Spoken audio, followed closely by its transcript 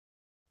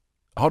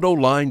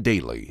AutoLine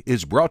Daily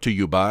is brought to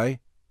you by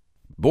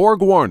Borg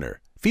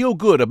Warner, feel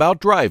good about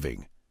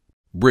driving.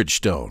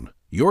 Bridgestone,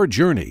 your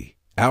journey,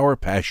 our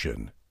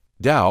passion.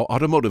 Dow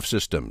Automotive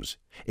Systems,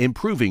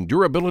 improving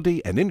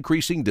durability and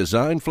increasing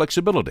design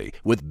flexibility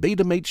with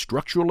Betamate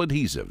structural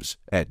adhesives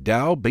at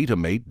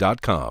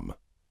dowbetamate.com.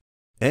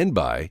 And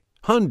by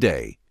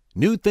Hyundai,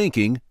 new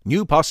thinking,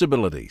 new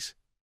possibilities.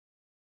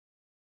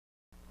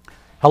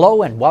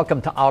 Hello and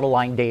welcome to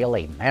AutoLine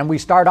Daily. And we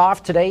start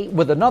off today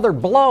with another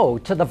blow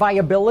to the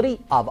viability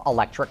of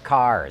electric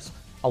cars.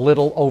 A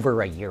little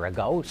over a year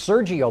ago,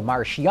 Sergio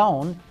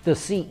Marchionne, the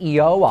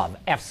CEO of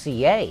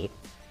FCA,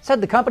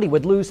 said the company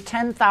would lose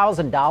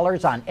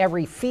 $10,000 on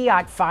every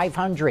Fiat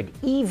 500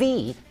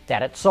 EV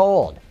that it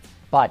sold.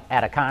 But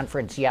at a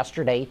conference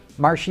yesterday,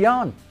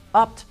 Marchionne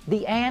upped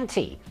the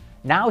ante.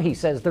 Now he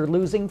says they're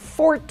losing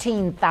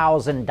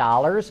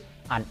 $14,000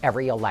 on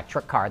every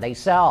electric car they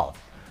sell.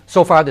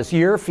 So far this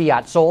year,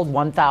 Fiat sold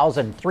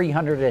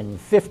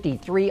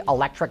 1,353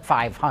 electric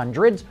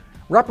 500s,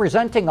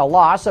 representing a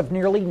loss of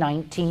nearly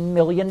 $19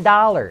 million.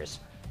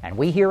 And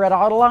we here at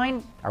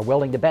Autoline are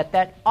willing to bet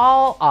that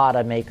all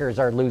automakers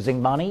are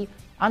losing money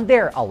on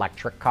their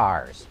electric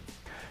cars.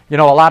 You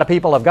know, a lot of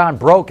people have gone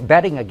broke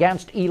betting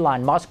against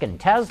Elon Musk and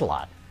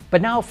Tesla,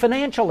 but now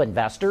financial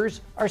investors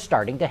are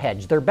starting to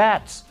hedge their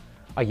bets.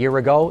 A year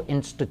ago,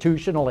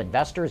 institutional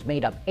investors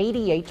made up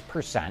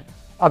 88%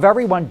 of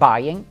everyone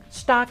buying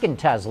stock in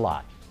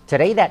Tesla.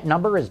 Today, that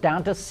number is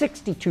down to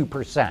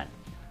 62%.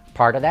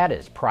 Part of that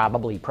is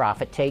probably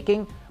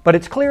profit-taking, but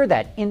it's clear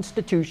that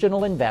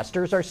institutional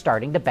investors are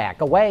starting to back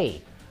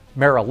away.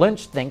 Merrill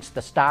Lynch thinks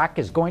the stock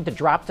is going to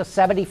drop to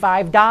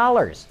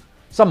 $75.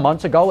 Some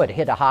months ago, it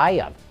hit a high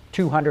of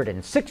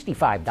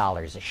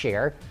 $265 a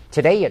share.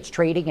 Today, it's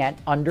trading at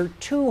under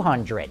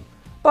 $200.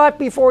 But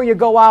before you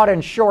go out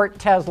and short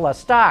Tesla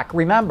stock,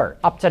 remember,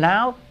 up to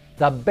now,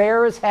 the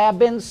bears have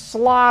been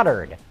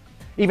slaughtered.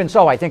 Even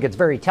so, I think it's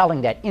very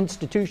telling that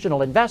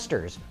institutional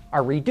investors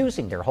are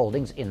reducing their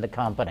holdings in the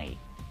company.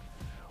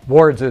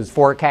 Wards is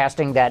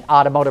forecasting that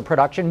automotive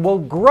production will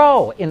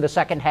grow in the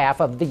second half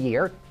of the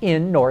year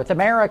in North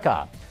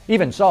America.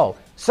 Even so,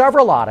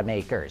 several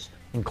automakers,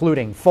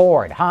 including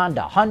Ford,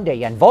 Honda,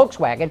 Hyundai, and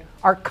Volkswagen,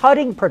 are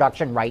cutting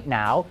production right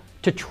now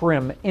to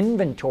trim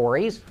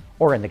inventories,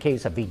 or in the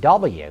case of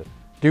VW,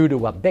 due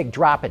to a big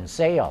drop in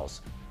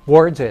sales.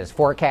 Wards is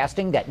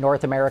forecasting that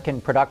North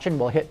American production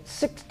will hit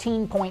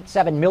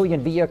 16.7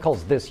 million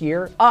vehicles this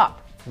year,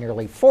 up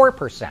nearly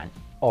 4%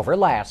 over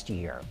last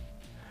year.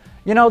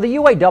 You know, the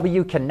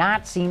UAW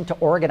cannot seem to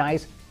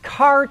organize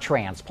car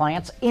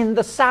transplants in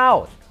the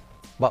South.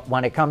 But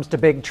when it comes to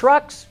big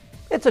trucks,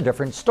 it's a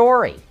different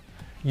story.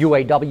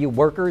 UAW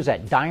workers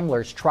at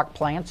Daimler's truck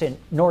plants in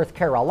North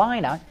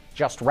Carolina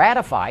just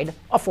ratified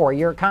a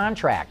 4-year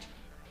contract.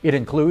 It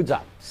includes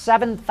a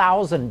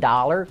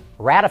 $7,000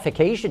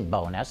 ratification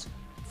bonus,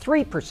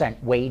 3%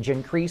 wage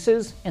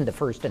increases in the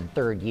first and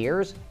third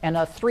years, and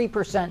a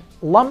 3%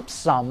 lump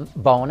sum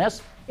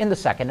bonus in the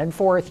second and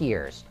fourth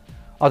years.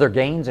 Other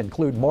gains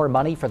include more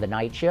money for the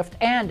night shift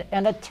and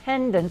an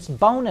attendance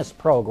bonus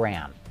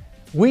program.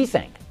 We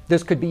think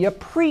this could be a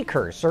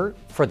precursor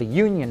for the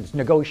union's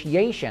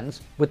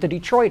negotiations with the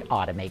Detroit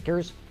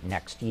automakers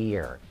next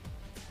year.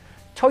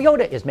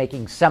 Toyota is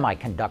making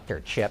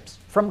semiconductor chips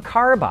from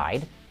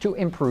carbide to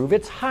improve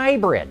its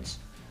hybrids.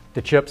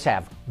 The chips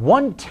have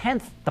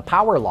 1/10 the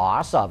power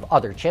loss of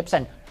other chips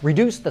and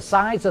reduce the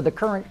size of the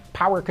current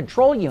power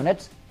control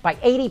units by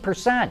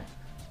 80%.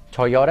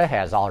 Toyota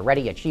has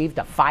already achieved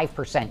a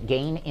 5%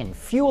 gain in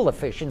fuel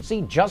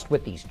efficiency just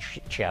with these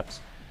chips,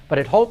 but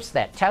it hopes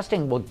that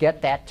testing will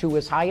get that to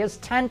as high as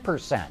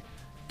 10%.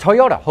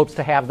 Toyota hopes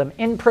to have them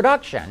in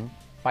production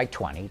by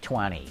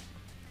 2020.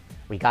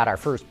 We got our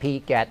first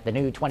peek at the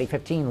new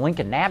 2015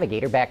 Lincoln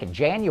Navigator back in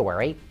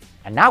January,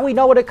 and now we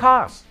know what it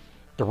costs.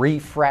 The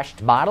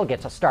refreshed model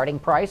gets a starting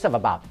price of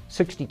about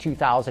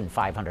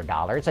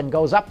 $62,500 and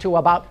goes up to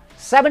about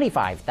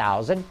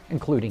 $75,000,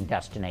 including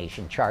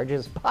destination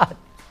charges. But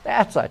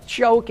that's a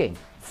choking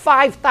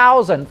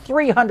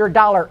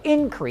 $5,300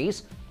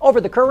 increase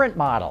over the current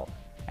model.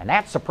 And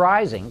that's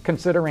surprising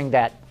considering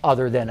that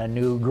other than a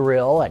new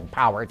grille and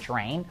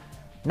powertrain,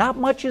 not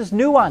much is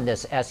new on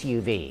this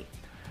SUV.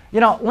 You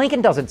know,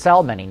 Lincoln doesn't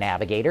sell many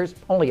Navigators,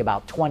 only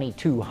about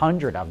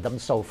 2,200 of them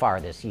so far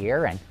this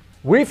year, and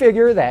we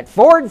figure that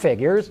Ford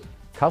figures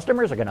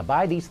customers are going to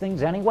buy these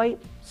things anyway,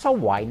 so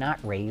why not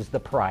raise the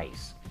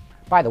price?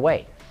 By the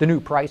way, the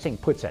new pricing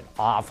puts it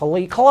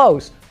awfully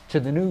close to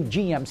the new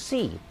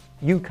GMC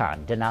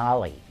Yukon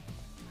Denali.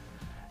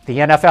 The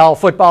NFL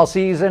football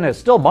season is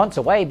still months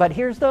away, but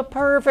here's the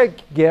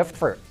perfect gift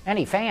for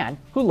any fan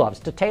who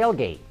loves to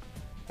tailgate.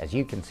 As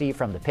you can see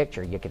from the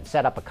picture, you can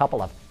set up a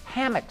couple of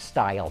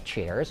hammock-style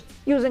chairs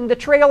using the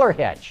trailer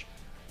hitch.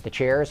 The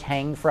chairs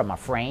hang from a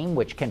frame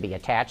which can be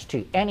attached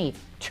to any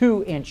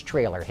 2-inch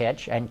trailer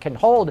hitch and can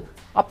hold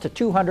up to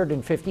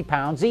 250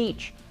 pounds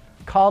each.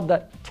 Called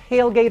the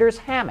Tailgaters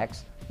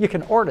Hammocks, you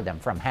can order them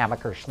from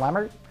Hammacher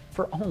Schlemmer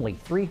for only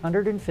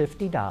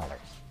 $350.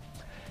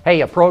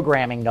 Hey, a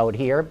programming note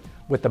here.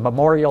 With the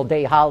Memorial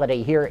Day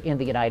holiday here in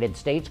the United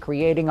States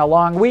creating a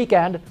long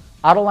weekend,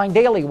 Autoline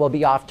Daily will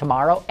be off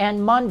tomorrow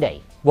and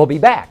Monday. We'll be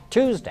back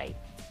Tuesday,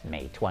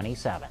 May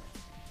 27th.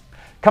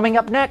 Coming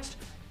up next,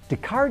 do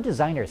car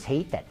designers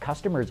hate that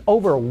customers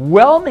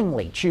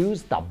overwhelmingly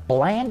choose the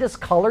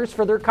blandest colors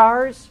for their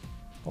cars?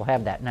 We'll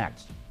have that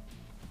next.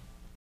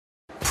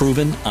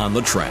 Proven on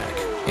the track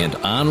and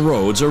on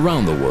roads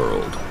around the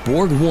world,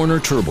 BorgWarner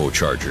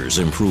turbochargers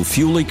improve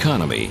fuel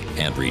economy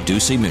and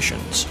reduce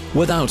emissions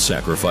without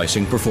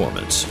sacrificing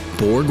performance.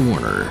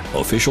 BorgWarner,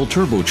 official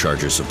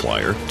turbocharger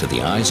supplier to the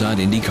IZOD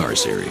IndyCar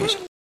Series.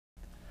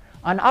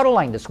 On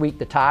Autoline this week,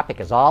 the topic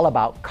is all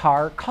about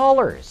car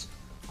colors.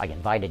 I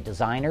invited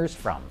designers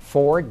from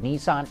Ford,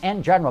 Nissan,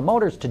 and General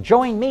Motors to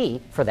join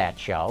me for that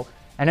show.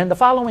 And in the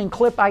following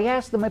clip, I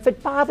asked them if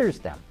it bothers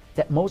them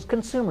that most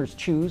consumers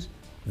choose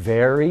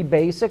very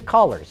basic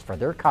colors for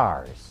their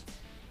cars.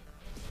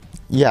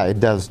 Yeah,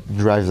 it does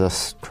drives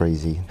us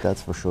crazy,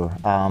 that's for sure.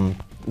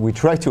 We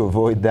try to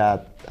avoid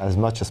that as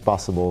much as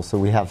possible, so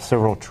we have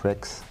several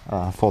tricks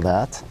for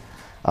that.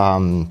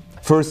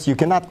 First, you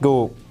cannot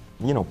go,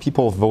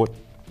 people vote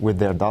with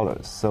their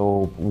dollars,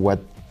 so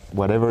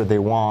whatever they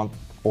want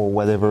or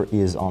whatever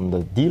is on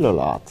the dealer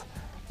lot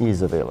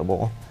is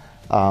available.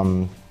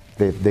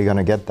 They're going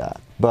to get that.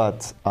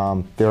 But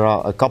there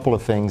are a couple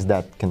of things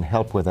that can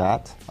help with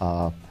that.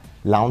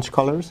 Launch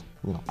colors,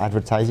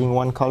 advertising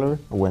one color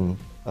when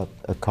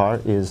a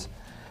car is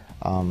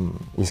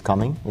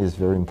coming is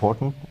very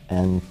important.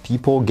 And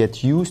people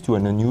get used to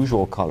an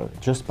unusual color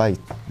just by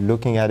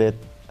looking at it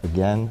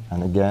again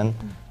and again.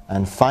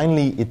 And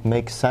finally, it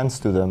makes sense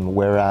to them.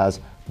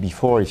 Whereas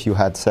before, if you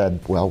had said,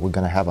 well, we're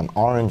going to have an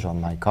orange on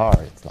my car,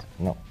 it's like,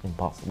 no,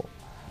 impossible.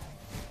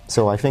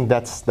 So I think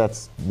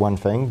that's one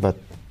thing,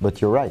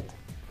 but you're right.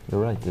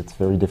 You're right, it's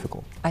very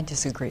difficult. I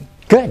disagree.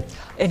 Good.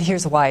 And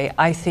here's why.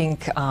 I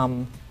think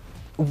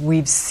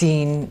we've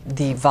seen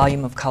the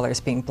volume of colors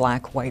being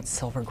black, white,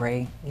 silver,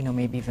 gray,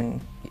 maybe even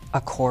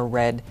a core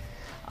red.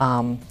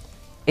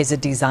 As a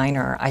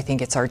designer, I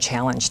think it's our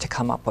challenge to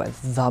come up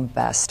with the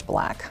best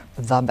black,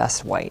 the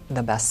best white,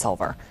 the best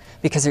silver.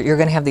 Because you're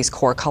going to have these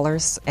core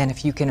colors, and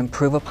if you can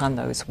improve upon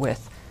those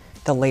with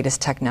the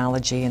latest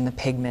technology and the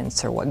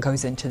pigments or what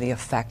goes into the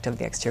effect of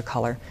the exterior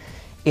color,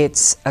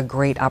 it's a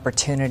great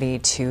opportunity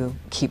to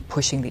keep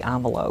pushing the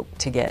envelope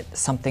to get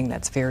something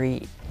that's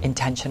very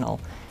intentional.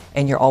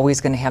 And you're always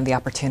going to have the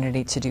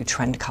opportunity to do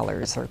trend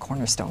colors or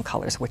cornerstone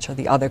colors, which are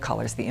the other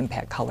colors, the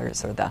impact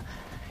colors or the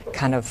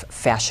kind of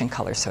fashion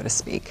colors, so to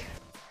speak.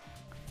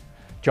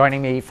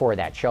 Joining me for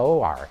that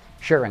show are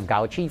Sharon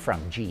Gauci from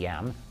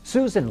GM,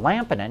 Susan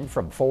Lampinen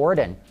from Ford,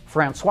 and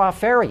Francois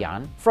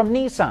Farion from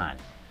Nissan.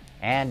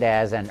 And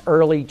as an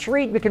early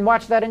treat, you can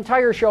watch that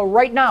entire show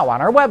right now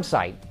on our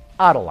website,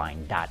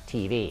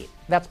 Autoline.tv.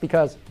 That's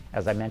because,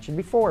 as I mentioned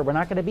before, we're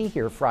not going to be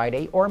here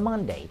Friday or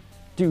Monday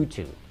due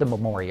to the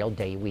Memorial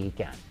Day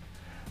weekend.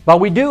 But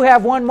we do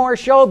have one more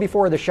show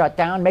before the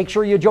shutdown. Make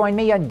sure you join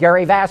me and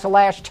Gary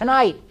Vasilash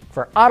tonight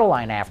for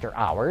Autoline After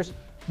Hours.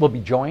 We'll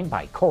be joined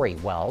by Corey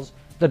Wells,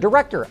 the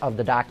director of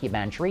the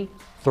documentary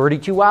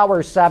 32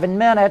 Hours, 7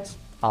 Minutes,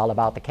 all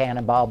about the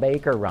Cannonball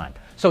Baker run.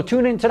 So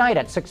tune in tonight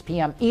at 6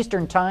 p.m.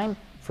 Eastern Time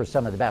for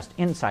some of the best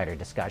insider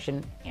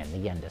discussion in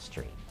the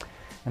industry.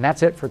 And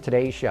that's it for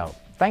today's show.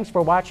 Thanks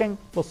for watching.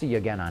 We'll see you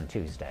again on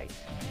Tuesday.